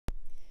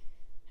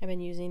I've been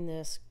using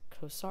this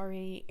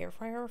Cosori air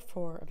fryer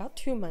for about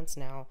 2 months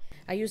now.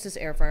 I use this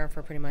air fryer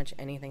for pretty much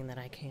anything that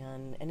I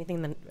can,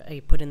 anything that I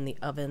put in the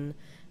oven,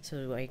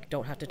 so I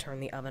don't have to turn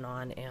the oven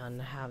on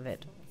and have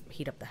it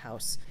heat up the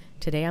house.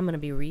 Today I'm going to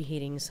be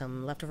reheating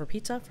some leftover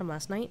pizza from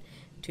last night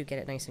to get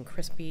it nice and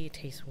crispy. It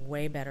tastes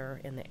way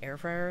better in the air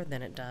fryer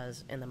than it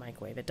does in the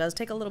microwave. It does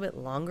take a little bit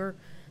longer,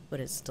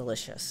 but it's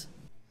delicious.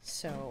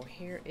 So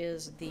here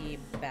is the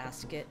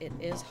basket. It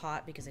is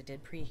hot because I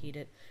did preheat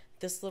it.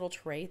 This little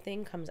tray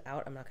thing comes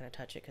out. I'm not going to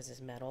touch it because it's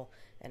metal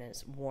and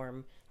it's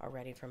warm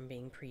already from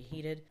being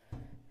preheated.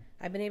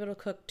 I've been able to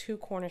cook 2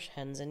 Cornish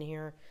hens in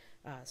here,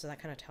 so that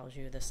kind of tells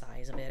you the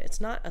size of it. It's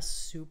not a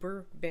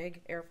super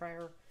big air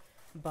fryer,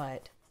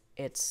 but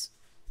it's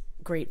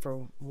great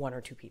for 1 or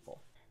 2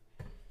 people.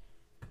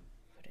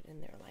 Put it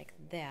in there like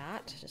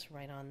that, just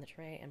right on the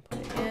tray, and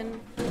put it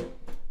in.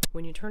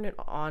 When you turn it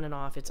on and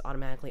off, it's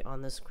automatically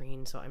on the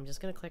screen, so I'm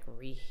just going to click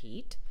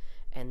reheat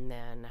and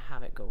then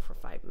have it go for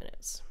 5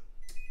 minutes.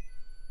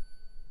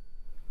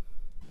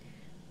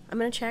 I'm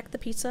going to check the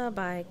pizza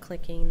by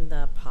clicking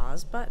the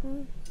pause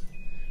button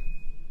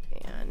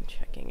and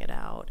checking it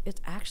out. It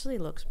actually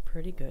looks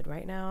pretty good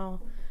right now,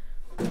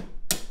 but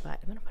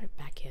I'm going to put it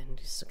back in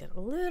just to get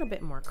a little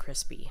bit more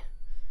crispy.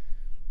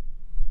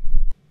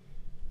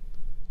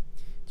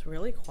 It's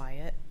really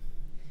quiet,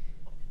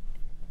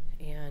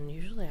 and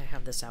usually I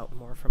have this out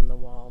more from the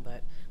wall,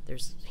 but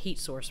there's heat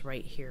source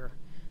right here.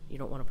 You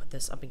don't want to put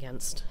this up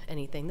against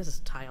anything. This is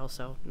tile,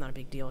 so not a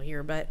big deal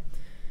here, but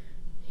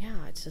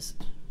yeah, it's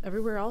just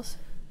everywhere else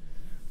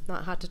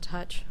not hot to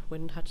touch.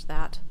 Wouldn't touch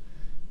that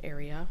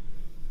area.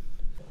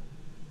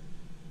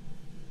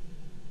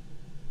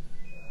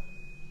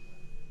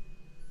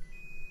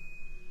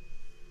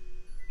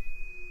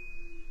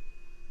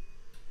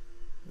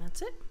 And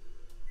that's it.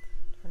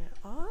 Turn it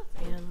off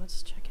and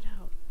let's check it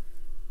out.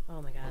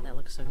 Oh my god, that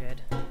looks so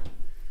good.